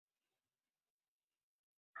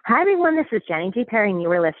Hi, everyone. This is Jenny G. Perry, and you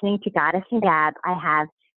were listening to Goddess and Gab. I have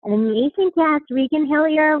an amazing guest, Regan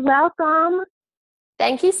Hillyer. Welcome.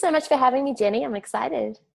 Thank you so much for having me, Jenny. I'm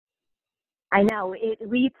excited. I know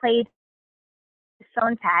we played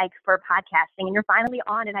phone tag for podcasting, and you're finally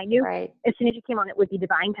on. And I knew as soon as you came on, it would be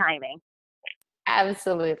divine timing.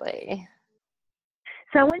 Absolutely.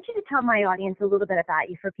 So I want you to tell my audience a little bit about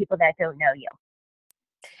you for people that don't know you.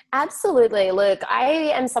 Absolutely. Look, I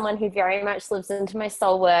am someone who very much lives into my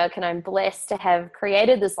soul work, and I'm blessed to have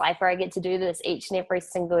created this life where I get to do this each and every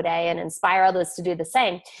single day and inspire others to do the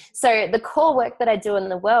same. So the core work that I do in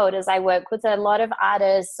the world is I work with a lot of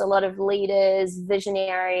artists, a lot of leaders,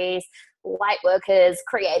 visionaries, light workers,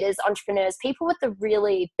 creators, entrepreneurs, people with a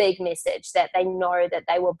really big message that they know that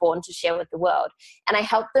they were born to share with the world. And I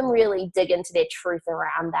help them really dig into their truth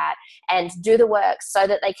around that and do the work so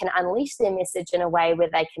that they can unleash their message in a way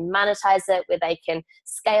where they can monetize it, where they can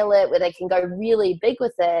scale it, where they can go really big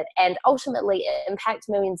with it, and ultimately impact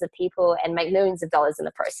millions of people and make millions of dollars in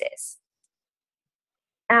the process.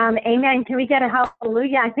 Amen. Can we get a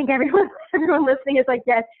hallelujah? I think everyone listening is like,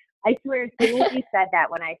 yes. I swear, as soon as you said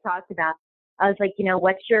that, when I talked about, I was like,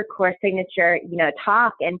 what's your core signature,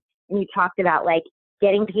 talk? And you talked about like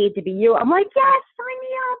getting paid to be you. I'm like, yes, sign me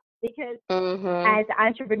up. Because as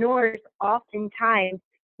entrepreneurs, oftentimes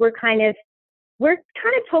we're kind of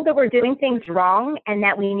told that we're doing things wrong and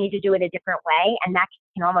that we need to do it a different way. And that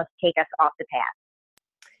can almost take us off the path.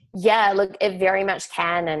 Yeah, look, it very much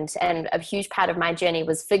can. And a huge part of my journey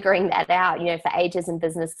was figuring that out. For ages in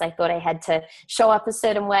business, I thought I had to show up a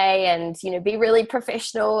certain way and, be really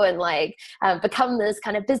professional and become this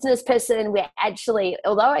kind of business person where actually,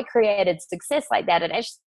 although I created success like that, it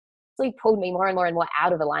actually pulled me more and more and more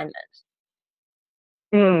out of alignment.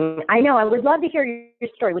 I know. I would love to hear your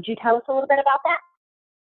story. Would you tell us a little bit about that?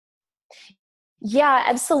 Yeah,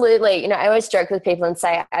 absolutely. I always joke with people and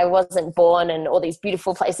say I wasn't born in all these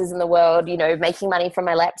beautiful places in the world, making money from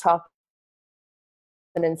my laptop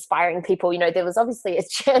and inspiring people. There was obviously a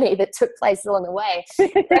journey that took place along the way.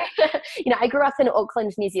 I grew up in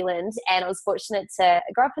Auckland, New Zealand, and I was fortunate to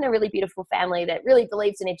grow up in a really beautiful family that really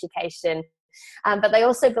believed in education. But they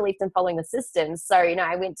also believed in following the system. So,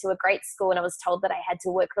 I went to a great school and I was told that I had to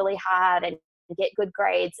work really hard and get good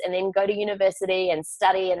grades and then go to university and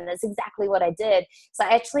study. And that's exactly what I did. So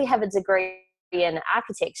I actually have a degree in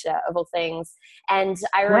architecture, of all things. And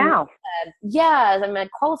I remember, I'm a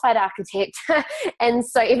qualified architect. And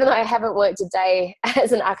so even though I haven't worked a day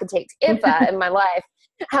as an architect ever in my life,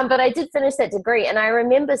 but I did finish that degree. And I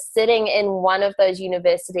remember sitting in one of those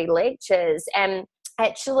university lectures, and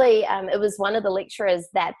actually, it was one of the lecturers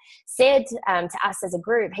that said to us as a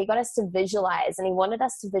group, he got us to visualize, and he wanted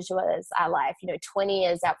us to visualize our life, 20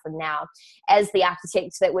 years out from now as the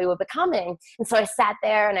architect that we were becoming. And so I sat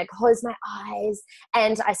there and I closed my eyes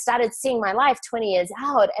and I started seeing my life 20 years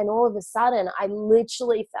out. And all of a sudden, I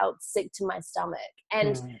literally felt sick to my stomach.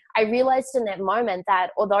 And I realized in that moment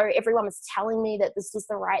that although everyone was telling me that this was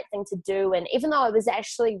the right thing to do, and even though I was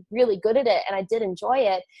actually really good at it and I did enjoy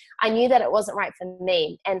it, I knew that it wasn't right for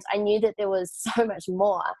me. And I knew that there was so much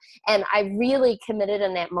more. And I really committed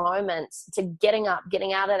in that moment to getting up,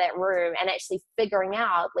 getting out of that room and actually figuring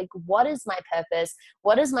out, like, what is my purpose?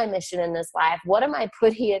 What is my mission in this life? What am I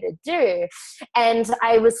put here to do? And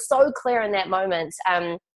I was so clear in that moment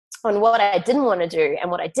on what I didn't want to do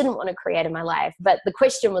and what I didn't want to create in my life. But the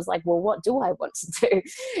question was like, well, what do I want to do?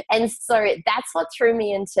 And so that's what threw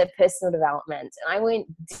me into personal development. And I went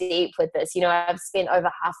deep with this. I've spent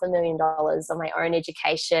over $500,000 on my own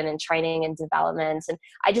education and training and development. And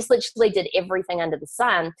I just literally did everything under the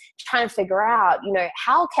sun, trying to figure out,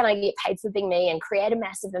 how can I get paid for being me and create a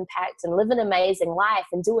massive impact and live an amazing life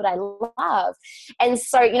and do what I love. And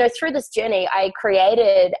so, through this journey, I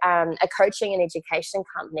created a coaching and education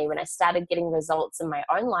company when I started getting results in my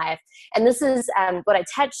own life. And this is what I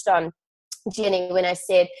touched on, Jenny, when I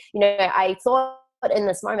said, I thought in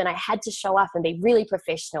this moment I had to show up and be really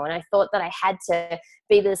professional. And I thought that I had to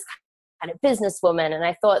be this kind of businesswoman. And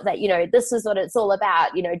I thought that, this is what it's all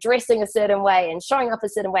about, dressing a certain way and showing up a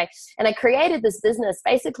certain way. And I created this business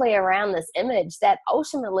basically around this image that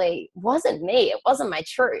ultimately wasn't me. It wasn't my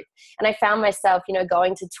truth. And I found myself,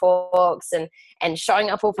 going to talks and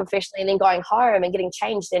showing up all professionally and then going home and getting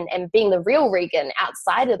changed and being the real Regan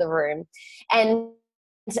outside of the room. And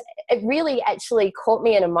it really actually caught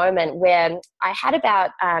me in a moment where I had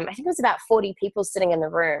about, I think it was about 40 people sitting in the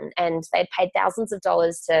room, and they'd paid thousands of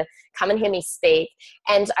dollars to come and hear me speak.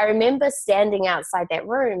 And I remember standing outside that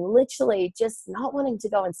room, literally just not wanting to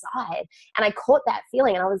go inside. And I caught that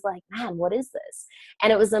feeling and I was like, man, what is this?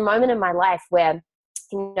 And it was a moment in my life where,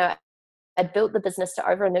 I'd built the business to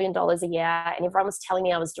over $1 million a year, and everyone was telling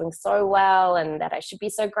me I was doing so well and that I should be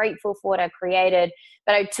so grateful for what I created.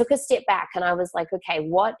 But I took a step back and I was like, okay,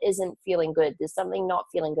 what isn't feeling good? There's something not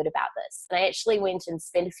feeling good about this. And I actually went and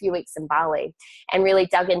spent a few weeks in Bali and really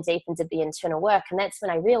dug in deep into the internal work. And that's when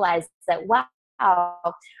I realized that, wow,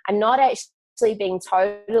 I'm not actually being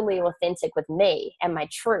totally authentic with me and my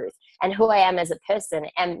truth and who I am as a person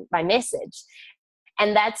and my message.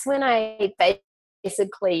 And that's when I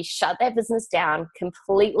basically shut that business down,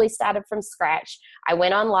 completely started from scratch. I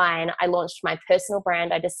went online, I launched my personal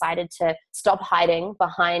brand. I decided to stop hiding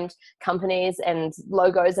behind companies and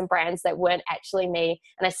logos and brands that weren't actually me.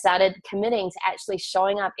 And I started committing to actually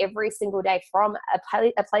showing up every single day from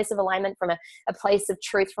a place of alignment, from a place of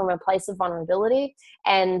truth, from a place of vulnerability.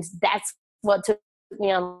 And that's what took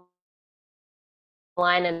me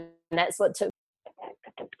online, and that's what took.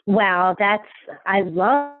 Wow, I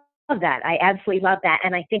love that. I absolutely love that.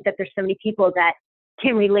 And I think that there's so many people that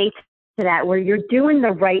can relate to that, where you're doing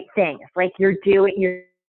the right things. Like you're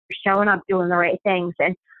showing up doing the right things.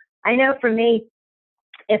 And I know for me,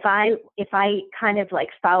 if I kind of like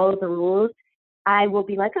follow the rules, I will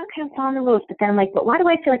be like, okay, I'm following the rules. But then I'm like, but why do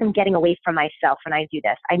I feel like I'm getting away from myself when I do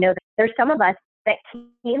this? I know that there's some of us that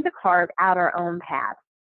came to carve out our own paths,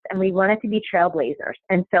 and we wanted to be trailblazers.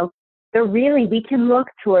 And so we can look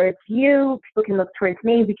towards you, people can look towards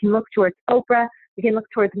me, we can look towards Oprah, we can look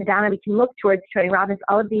towards Madonna, we can look towards Tony Robbins,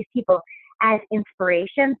 all of these people as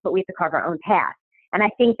inspirations, but we have to carve our own path. And I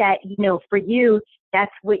think that, for you,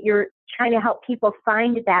 that's what you're trying to help people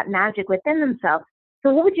find, that magic within themselves.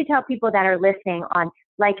 So what would you tell people that are listening on,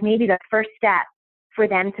 like, maybe the first step for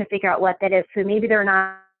them to figure out what that is? So maybe they're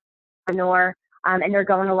not an entrepreneur, and they're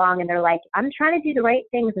going along and they're like, I'm trying to do the right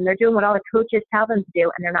things, and they're doing what all the coaches tell them to do,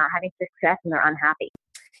 and they're not having success and they're unhappy.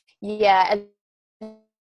 Yeah,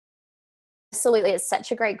 absolutely. It's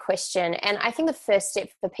such a great question. And I think the first step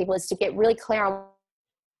for people is to get really clear on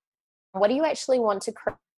what do you actually want to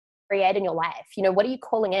create in your life? What are you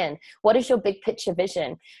calling in? What is your big picture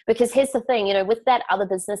vision? Because here's the thing, with that other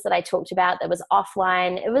business that I talked about that was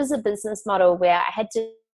offline, it was a business model where I had to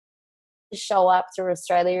show up through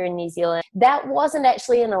Australia and New Zealand. That wasn't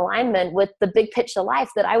actually in alignment with the big picture life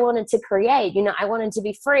that I wanted to create. I wanted to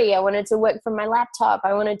be free. I wanted to work from my laptop.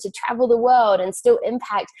 I wanted to travel the world and still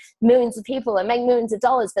impact millions of people and make millions of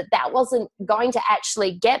dollars. But that wasn't going to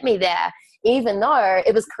actually get me there, even though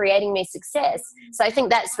it was creating me success. So I think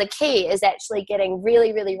that's the key, is actually getting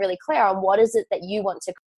really, really, really clear on what is it that you want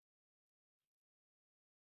to.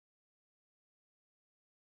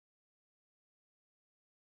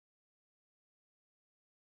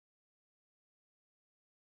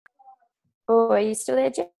 Oh, are you still there,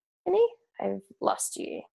 Jenny? I've lost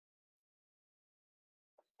you.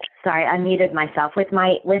 Sorry, I muted myself with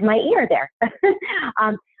my ear there.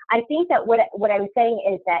 I think that what I was saying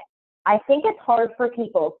is that I think it's hard for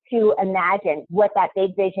people to imagine what that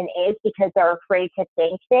big vision is because they're afraid to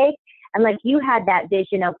think big. And like you had that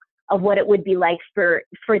vision of what it would be like for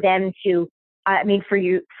them to, for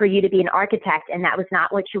you to be an architect, and that was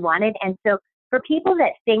not what you wanted. And so for people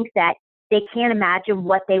that think that they can't imagine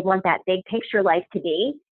what they want that big picture life to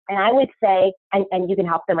be, and I would say, and you can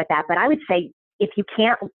help them with that, but I would say, if you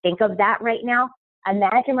can't think of that right now,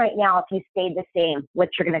 imagine right now if you stayed the same, what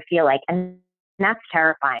you're going to feel like. And that's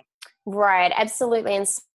terrifying. Right, absolutely. And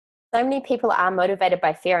so many people are motivated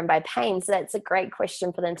by fear and by pain. So that's a great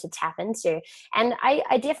question for them to tap into. And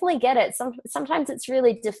I definitely get it. Sometimes it's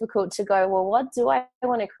really difficult to go, well, what do I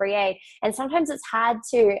want to create? And sometimes it's hard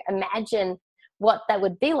to imagine what that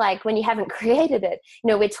would be like when you haven't created it.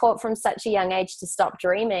 We're taught from such a young age to stop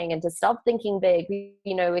dreaming and to stop thinking big.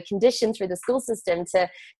 We're conditioned through the school system to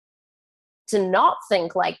not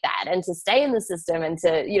think like that and to stay in the system and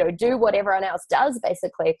to, do what everyone else does,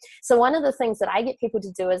 basically. So one of the things that I get people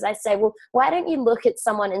to do is I say, well, why don't you look at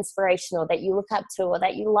someone inspirational that you look up to or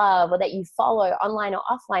that you love or that you follow online or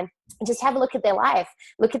offline, and just have a look at their life,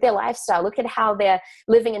 look at their lifestyle, look at how they're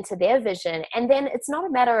living into their vision. And then it's not a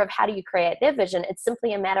matter of how do you create their vision. It's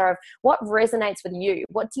simply a matter of what resonates with you.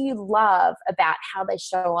 What do you love about how they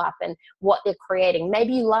show up and what they're creating?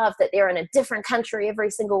 Maybe you love that they're in a different country every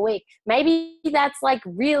single week. Maybe that's like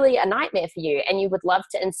really a nightmare for you, and you would love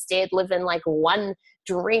to instead live in like one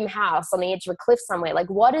dream house on the edge of a cliff somewhere. Like,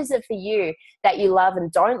 what is it for you that you love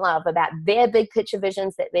and don't love about their big picture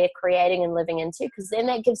visions that they're creating and living into? Because then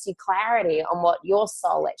that gives you clarity on what your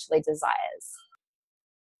soul actually desires.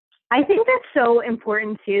 I think that's so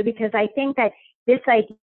important too, because I think that this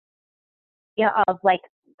idea of like,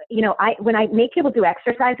 when I make people do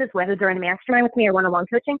exercises, whether they're in a mastermind with me or one-on-one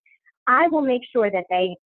coaching, I will make sure that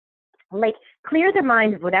they like clear their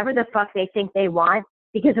mind of whatever the fuck they think they want,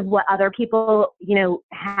 because of what other people, you know,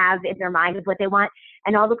 have in their mind of what they want,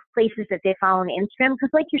 and all the places that they follow on Instagram. Because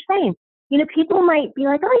like you're saying, you know, people might be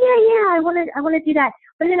like, oh yeah, I want to do that.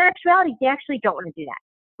 But in actuality, they actually don't want to do that.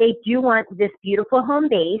 They do want this beautiful home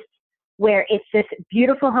base where it's this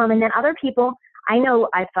beautiful home. And then other people, I know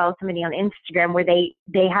I follow somebody on Instagram where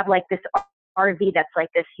they have like this RV that's like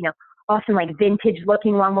this, you know, awesome, like vintage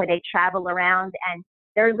looking one where they travel around and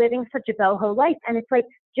they're living such a boho life. And it's like,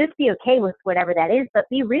 just be okay with whatever that is, but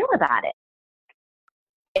be real about it.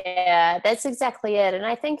 Yeah, that's exactly it. And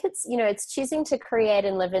I think it's, you know, it's choosing to create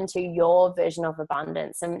and live into your version of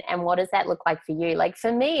abundance. And what does that look like for you? Like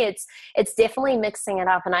for me, it's definitely mixing it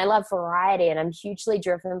up, and I love variety, and I'm hugely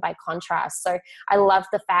driven by contrast. So I love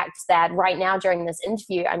the fact that right now during this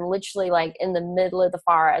interview, I'm literally like in the middle of the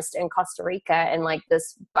forest in Costa Rica and like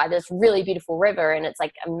by this really beautiful river, and it's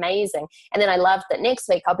like amazing. And then I love that next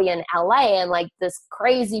week I'll be in LA and like this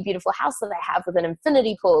crazy beautiful house that I have with an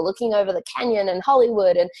infinity pool looking over the canyon and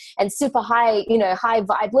Hollywood and super high, you know, high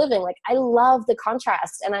vibe living. Like I love the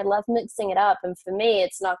contrast and I love mixing it up. And for me,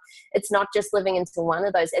 it's not just living into one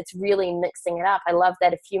of those. It's really mixing it up. I love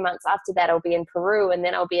that a few months after that, I'll be in Peru and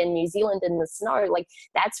then I'll be in New Zealand in the snow. Like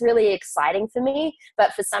that's really exciting for me.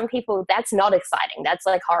 But for some people, that's not exciting. That's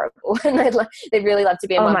like horrible. And they'd really love to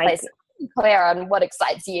be in one place. Clear on what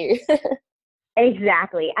excites you.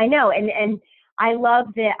 Exactly. I know. And I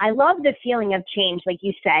love the feeling of change. Like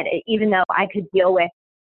you said, even though I could deal with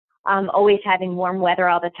always having warm weather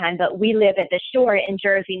all the time, but we live at the shore in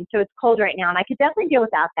Jersey, and so it's cold right now, and I could definitely deal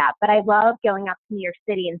without that. But I love going up to New York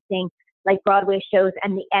City and seeing like Broadway shows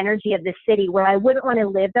and the energy of the city, where I wouldn't want to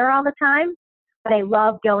live there all the time, but I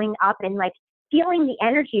love going up and like feeling the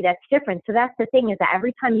energy that's different. So that's the thing, is that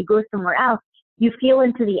every time you go somewhere else, you feel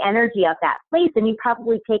into the energy of that place, and you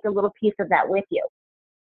probably take a little piece of that with you.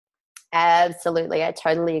 Absolutely. I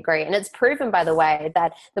totally agree. And it's proven, by the way,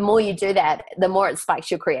 that the more you do that, the more it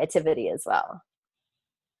spikes your creativity as well.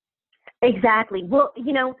 Exactly. Well,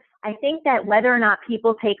 you know, I think that whether or not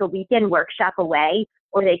people take a weekend workshop away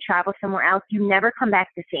or they travel somewhere else, you never come back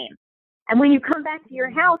the same. And when you come back to your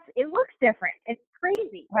house, it looks different. It's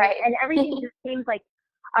crazy. Right. And everything just seems like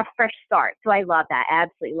a fresh start. So I love that. I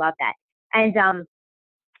absolutely love that. And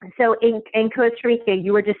so in Costa Rica,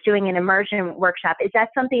 you were just doing an immersion workshop. Is that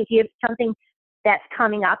something, do you have something that's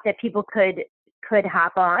coming up that people could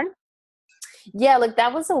hop on? Yeah, look,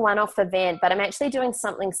 that was a one-off event, but I'm actually doing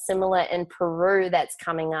something similar in Peru that's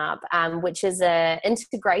coming up, which is a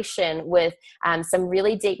integration with some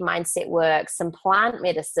really deep mindset work, some plant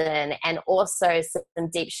medicine, and also some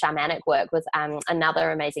deep shamanic work with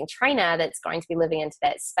another amazing trainer that's going to be living into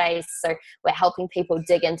that space. So we're helping people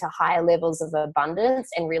dig into higher levels of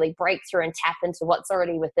abundance and really break through and tap into what's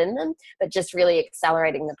already within them, but just really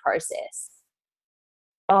accelerating the process.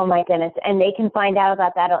 Oh my goodness. And they can find out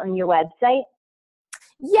about that on your website?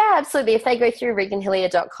 Yeah, absolutely. If they go through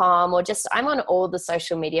reganhillyer.com, or just, I'm on all the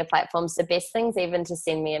social media platforms. The best thing's even to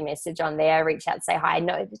send me a message on there, reach out, say hi.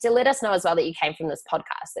 No, to let us know as well that you came from this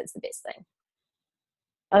podcast. That's the best thing.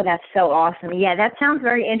 Oh, that's so awesome. Yeah, that sounds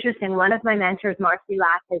very interesting. One of my mentors, Marcy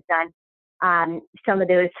Lack, has done some of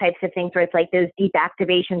those types of things where it's like those deep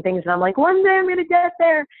activation things. And I'm like, one day I'm going to get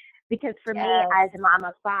there. Because for me, as a mom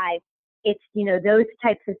of 5, it's, you know, those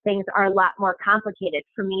types of things are a lot more complicated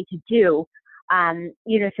for me to do.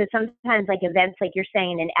 You know, so sometimes like events like you're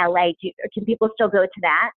saying in LA, can people still go to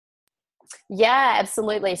that? Yeah,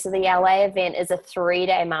 absolutely. So the LA event is a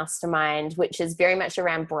 3-day mastermind, which is very much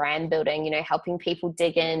around brand building, you know, helping people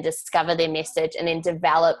dig in, discover their message, and then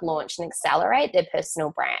develop, launch, and accelerate their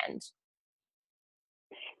personal brand.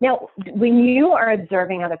 Now, when you are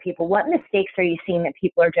observing other people, what mistakes are you seeing that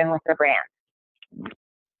people are doing with their brand?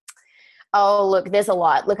 Oh, look, there's a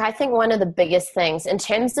lot. Look, I think one of the biggest things in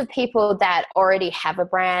terms of people that already have a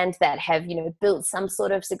brand, that have, you know, built some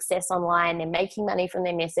sort of success online and making money from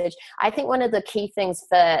their message, I think one of the key things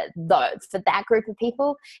for that group of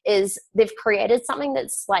people is they've created something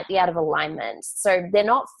that's slightly out of alignment. So they're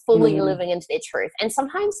not fully living into their truth. And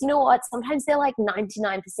sometimes, you know what, sometimes they're like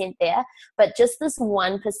 99% there, but just this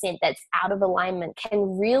 1% that's out of alignment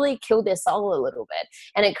can really kill their soul a little bit.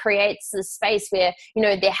 And it creates this space where, you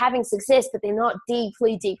know, they're having success, but they're not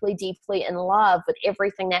deeply in love with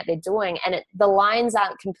everything that they're doing. And the lines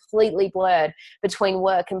aren't completely blurred between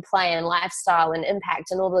work and play and lifestyle and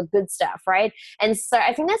impact and all the good stuff, right? And so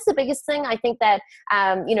I think that's the biggest thing. I think that,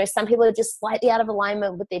 you know, some people are just slightly out of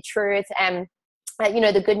alignment with their truth. And you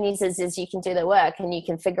know, the good news is you can do the work and you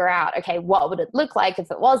can figure out, okay, what would it look like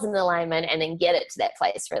if it was in alignment, and then get it to that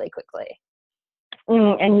place really quickly.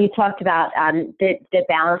 And you talked about the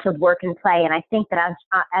balance of work and play. And I think that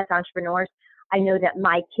as entrepreneurs, I know that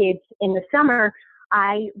my kids in the summer,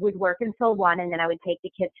 I would work until 1, and then I would take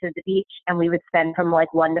the kids to the beach, and we would spend from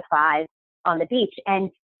like 1 to 5 on the beach. And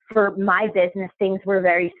for my business, things were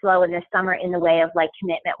very slow in the summer in the way of like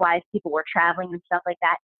commitment wise. People were traveling and stuff like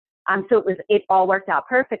that. So it all worked out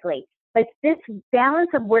perfectly. But this balance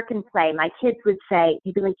of work and play, my kids would say,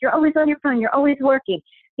 you'd be like, you're always on your phone, you're always working.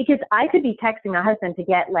 Because I could be texting my husband to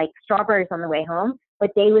get like strawberries on the way home,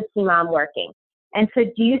 but they would see mom working. And so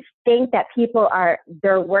do you think that people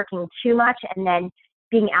they're working too much and then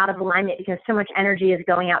being out of alignment because so much energy is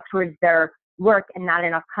going out towards their work and not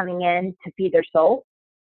enough coming in to feed their soul?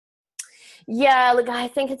 Yeah, look, I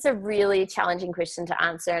think it's a really challenging question to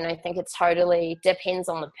answer, and I think it totally depends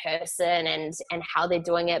on the person and how they're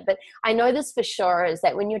doing it. But I know this for sure is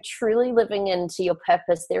that when you're truly living into your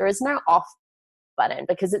purpose, there is no off button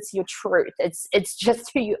because it's your truth. It's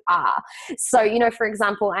just who you are. So, you know, for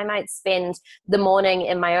example, I might spend the morning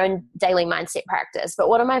in my own daily mindset practice, but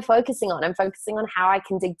what am I focusing on? I'm focusing on how I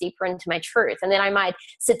can dig deeper into my truth. And then I might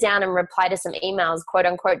sit down and reply to some emails, quote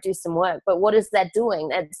unquote, do some work. But what is that doing?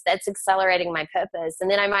 That's accelerating my purpose.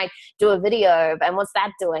 And then I might do a video, and what's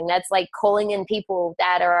that doing? That's like calling in people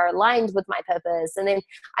that are aligned with my purpose. And then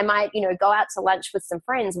I might, you know, go out to lunch with some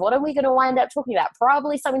friends. What are we going to wind up talking about?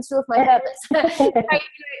 Probably something to do with my purpose.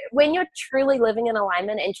 When you're truly living in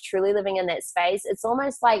alignment and truly living in that space, it's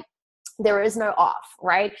almost like there is no off,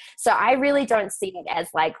 right? So I really don't see it as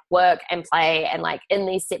like work and play and like in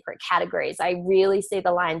these separate categories. I really see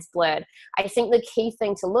the lines blurred. I think the key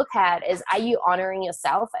thing to look at is, are you honoring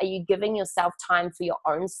yourself? Are you giving yourself time for your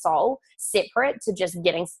own soul separate to just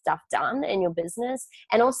getting stuff done in your business?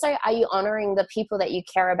 And also, are you honoring the people that you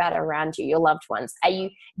care about around you, your loved ones? Are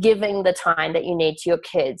you giving the time that you need to your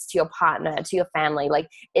kids, to your partner, to your family? Like,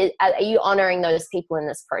 are you honoring those people in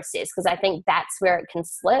this process? Because I think that's where it can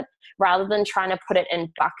slip, rather than trying to put it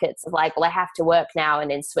in buckets of like, well, I have to work now and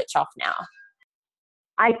then switch off now.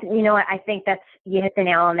 You know what, I think you hit the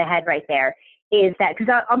nail on the head right there, is that,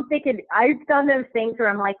 because I'm thinking, I've done those things where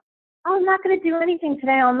I'm like, oh, I'm not going to do anything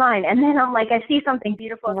today online. And then I'm like, I see something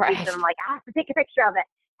beautiful, right, and I'm like, I have to take a picture of it.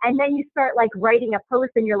 And then you start like writing a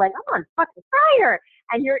post and you're like, I'm on fucking fire.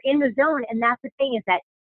 And you're in the zone. And that's the thing, is that,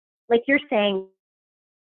 like you're saying,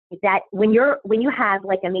 that when you have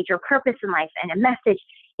like a major purpose in life and a message,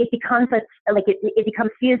 it becomes it becomes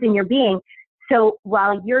fused in your being. So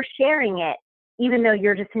while you're sharing it, even though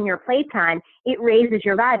you're just in your playtime, it raises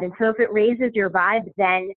your vibe. And so if it raises your vibe,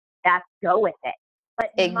 then that's go with it. But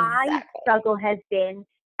exactly. My struggle has been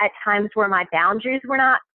at times where my boundaries were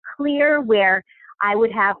not clear, where I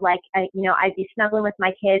would have like, I'd be snuggling with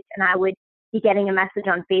my kids and I would be getting a message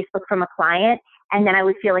on Facebook from a client, and then I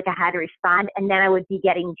would feel like I had to respond, and then I would be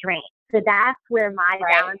getting drained. So that's where my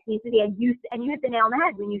balance needs to be. And you hit the nail on the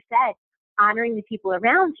head when you said honoring the people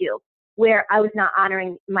around you, where I was not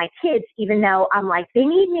honoring my kids, even though I'm like, they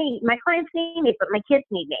need me, my clients need me, but my kids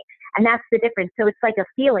need me. And that's the difference. So it's like a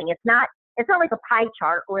feeling. It's not like a pie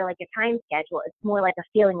chart or like a time schedule. It's more like a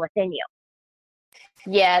feeling within you.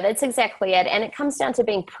 Yeah, that's exactly it. And it comes down to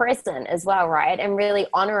being present as well, right? And really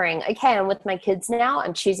honoring, okay, I'm with my kids now.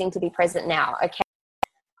 I'm choosing to be present now. Okay,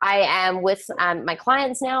 I am with my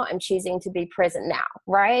clients now. I'm choosing to be present now,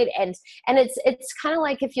 right? And it's kind of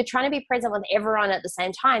like if you're trying to be present with everyone at the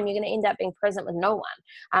same time, you're going to end up being present with no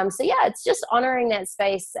one. So yeah, it's just honoring that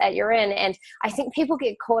space that you're in. And I think people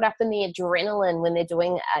get caught up in the adrenaline when they're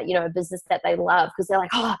doing a business that they love, because they're like,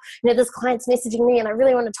 oh, this client's messaging me and I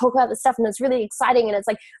really want to talk about this stuff and it's really exciting. And it's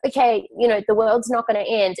like, okay, the world's not going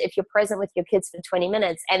to end if you're present with your kids for 20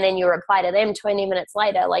 minutes and then you reply to them 20 minutes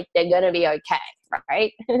later, like they're going to be okay.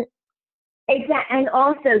 Right. Exactly. And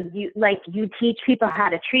also you teach people how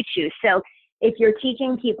to treat you. So if you're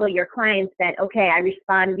teaching people, your clients, that, okay, I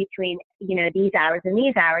respond between, these hours and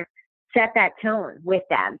these hours, set that tone with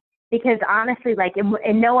them. Because honestly, like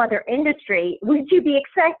in no other industry would you be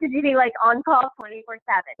expected to be like on call 24/7.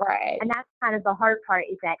 Right. And that's kind of the hard part,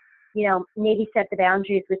 is that, maybe set the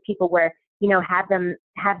boundaries with people where, have them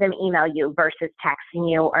email you versus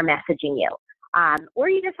texting you or messaging you. Or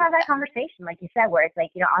you just have that conversation, like you said, where it's like,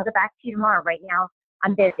 I'll get back to you tomorrow. Right now,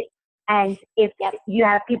 I'm busy. And if you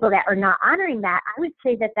have people that are not honoring that, I would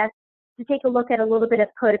say that's to take a look at a little bit of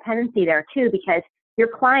codependency there too, because your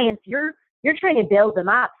clients, you're trying to build them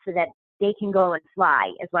up so that they can go and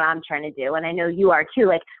fly, is what I'm trying to do. And I know you are too.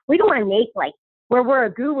 Like, we don't want to make like where we're a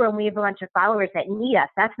guru and we have a bunch of followers that need us.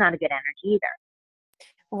 That's not a good energy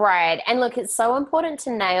either. Right. And look, it's so important to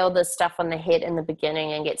nail this stuff on the head in the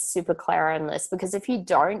beginning and get super clear on this, because if you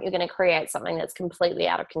don't, you're going to create something that's completely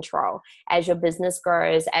out of control. As your business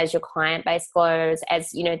grows, as your client base grows,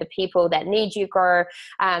 as, you know, the people that need you grow,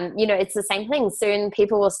 you know, it's the same thing. Soon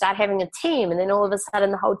people will start having a team, and then all of a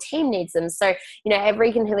sudden the whole team needs them. So, you know, at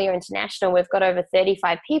Regan Hillyer International, we've got over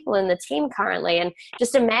 35 people in the team currently. And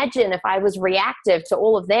just imagine if I was reactive to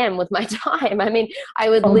all of them with my time. I mean, I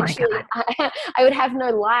would Oh my literally, God. I would have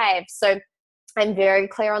no life. So I'm very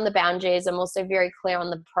clear on the boundaries. I'm also very clear on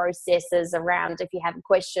the processes around if you have a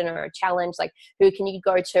question or a challenge, like who can you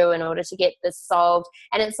go to in order to get this solved.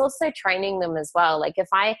 And it's also training them as well. Like if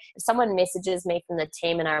someone messages me from the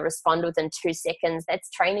team and I respond within 2 seconds, that's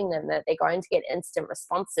training them that they're going to get instant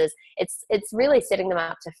responses. It's really setting them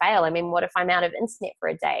up to fail. I mean, what if I'm out of internet for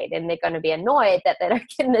a day? Then they're going to be annoyed that they don't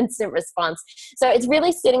get an instant response. So it's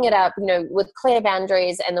really setting it up, you know, with clear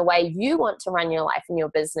boundaries and the way you want to run your life and your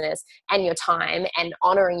business and your time, and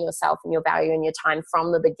honoring yourself and your value and your time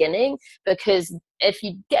from the beginning. Because if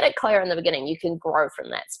you get it clear in the beginning, you can grow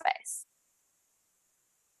from that space.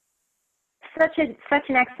 Such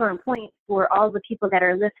an excellent point for all the people that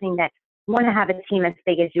are listening that want to have a team as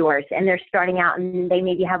big as yours, and they're starting out and they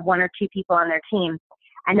maybe have 1 or 2 people on their team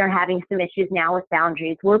and they're having some issues now with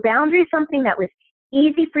boundaries. Were boundaries something that was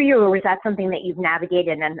easy for you, or was that something that you've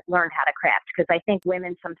navigated and learned how to craft? Because I think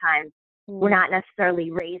women sometimes we're not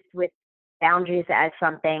necessarily raised with boundaries as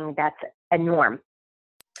something that's a norm.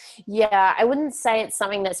 Yeah, I wouldn't say it's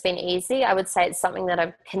something that's been easy. I would say it's something that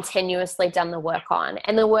I've continuously done the work on,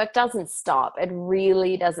 and the work doesn't stop. It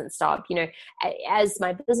really doesn't stop. You know, as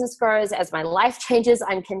my business grows, as my life changes,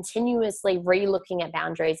 I'm continuously re-looking at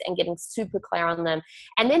boundaries and getting super clear on them,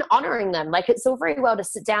 and then honoring them. Like, it's all very well to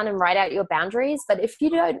sit down and write out your boundaries, but if you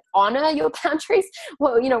don't honor your boundaries,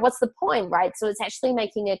 well, you know, what's the point, right? So it's actually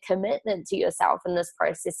making a commitment to yourself in this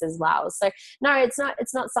process as well. So no, it's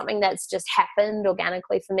not something that's just happened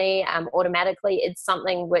organically for me, automatically. It's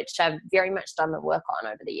something which I've very much done the work on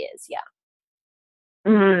over the years. Yeah.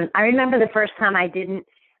 I remember the first time I didn't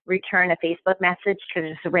return a Facebook message to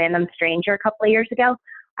just a random stranger a couple of years ago.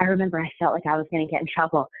 I remember I felt like I was going to get in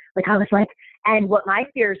trouble. Like I was like, and what my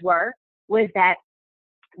fears was that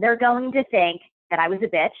they're going to think that I was a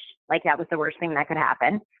bitch. Like that was the worst thing that could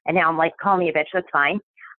happen. And now I'm like, call me a bitch. That's fine.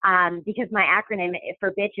 Because my acronym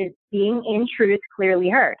for bitch is being in truth, clearly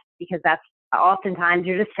heard, because that's oftentimes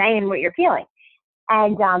you're just saying what you're feeling.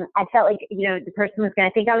 And I felt like, you know, the person was going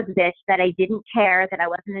to think I was a bitch, that I didn't care, that I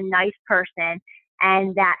wasn't a nice person,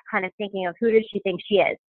 and that kind of thinking of who does she think she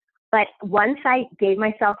is. But once I gave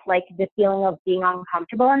myself like the feeling of being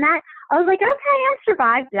uncomfortable in that, I was like, okay, I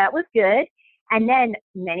survived. That was good. And then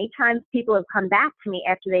many times people have come back to me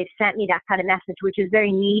after they've sent me that kind of message, which is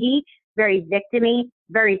very needy, very victim-y,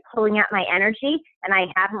 very pulling out my energy, and I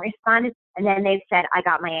haven't responded. And then they've said, I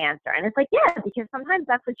got my answer. And it's like, yeah, because sometimes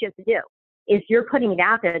that's what you have to do, is you're putting it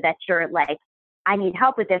out there that you're like, I need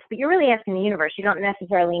help with this, but you're really asking the universe. You don't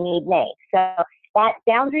necessarily need me. So that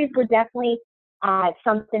boundaries were definitely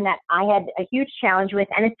something that I had a huge challenge with.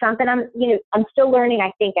 And it's something I'm still learning,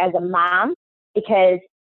 I think, as a mom, because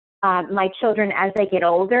my children, as they get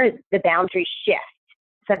older, the boundaries shift.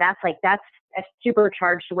 So that's a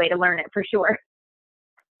supercharged way to learn it for sure.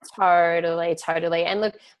 Totally. And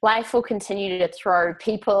look, life will continue to throw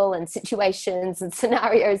people and situations and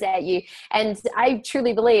scenarios at you. And I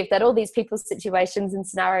truly believe that all these people's situations and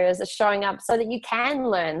scenarios are showing up so that you can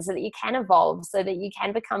learn, so that you can evolve, so that you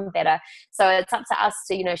can become better. So it's up to us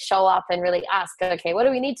to, you know, show up and really ask, okay, what do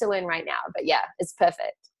we need to learn right now? But yeah, it's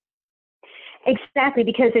perfect. Exactly.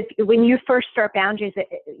 Because when you first start boundaries,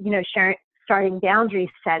 you know, starting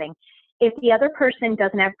boundary setting, if the other person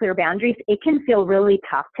doesn't have clear boundaries, it can feel really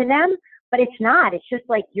tough to them, but it's not. It's just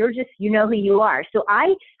like, you know who you are. So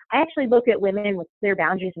I actually look at women with clear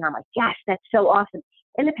boundaries and I'm like, gosh, that's so awesome.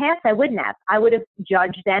 In the past, I wouldn't have. I would have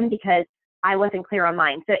judged them because I wasn't clear on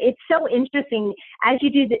mine. So it's so interesting as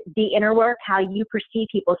you do the inner work, how you perceive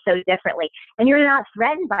people so differently. And you're not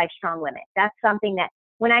threatened by strong women. That's something that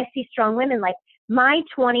when I see strong women, like my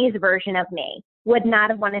 20s version of me would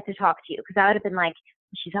not have wanted to talk to you, because I would have been like,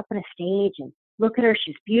 she's up on a stage and look at her,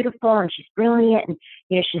 she's beautiful and she's brilliant and,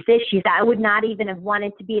 you know, she's this, she's that. I would not even have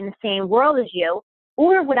wanted to be in the same world as you.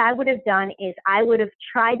 Or what I would have done is I would have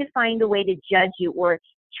tried to find a way to judge you or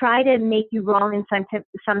try to make you wrong in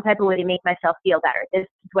some type of way to make myself feel better. This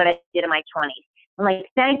is what I did in my 20s. I'm like,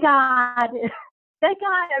 thank God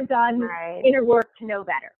I've done inner work to know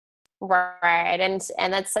better. Right.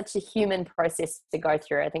 And that's such a human process to go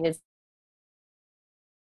through. I think it's